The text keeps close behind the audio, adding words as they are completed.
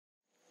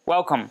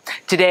Welcome.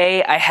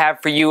 Today I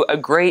have for you a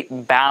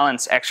great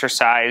balance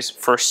exercise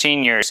for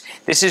seniors.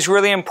 This is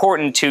really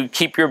important to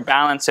keep your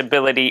balance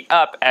ability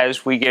up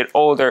as we get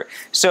older.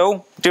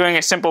 So doing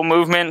a simple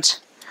movement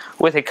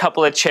with a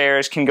couple of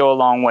chairs can go a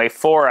long way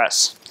for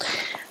us.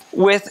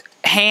 With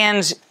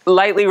hands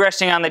lightly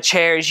resting on the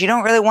chairs, you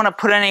don't really want to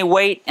put any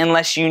weight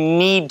unless you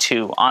need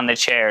to on the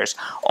chairs.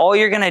 All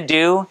you're going to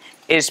do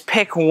is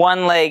pick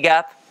one leg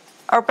up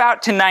or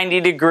about to 90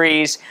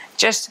 degrees,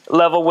 just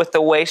level with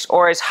the waist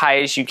or as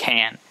high as you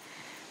can.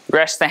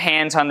 Rest the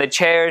hands on the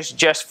chairs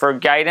just for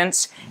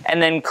guidance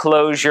and then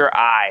close your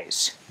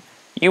eyes.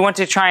 You want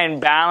to try and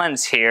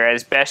balance here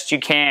as best you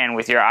can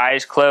with your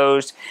eyes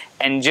closed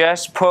and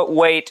just put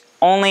weight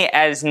only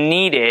as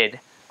needed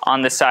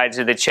on the sides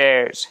of the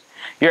chairs.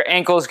 Your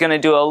ankle is going to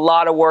do a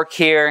lot of work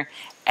here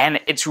and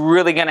it's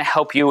really going to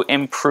help you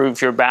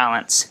improve your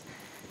balance.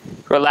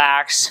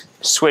 Relax,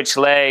 switch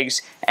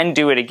legs, and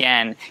do it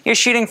again. You're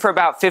shooting for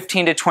about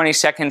 15 to 20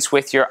 seconds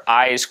with your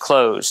eyes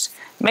closed.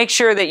 Make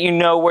sure that you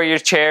know where your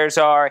chairs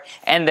are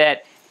and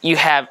that you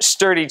have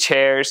sturdy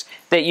chairs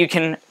that you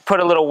can put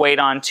a little weight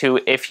onto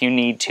if you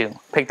need to.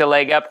 Pick the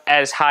leg up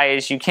as high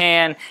as you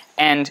can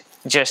and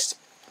just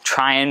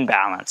try and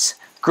balance.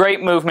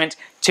 Great movement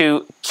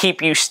to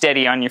keep you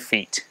steady on your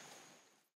feet.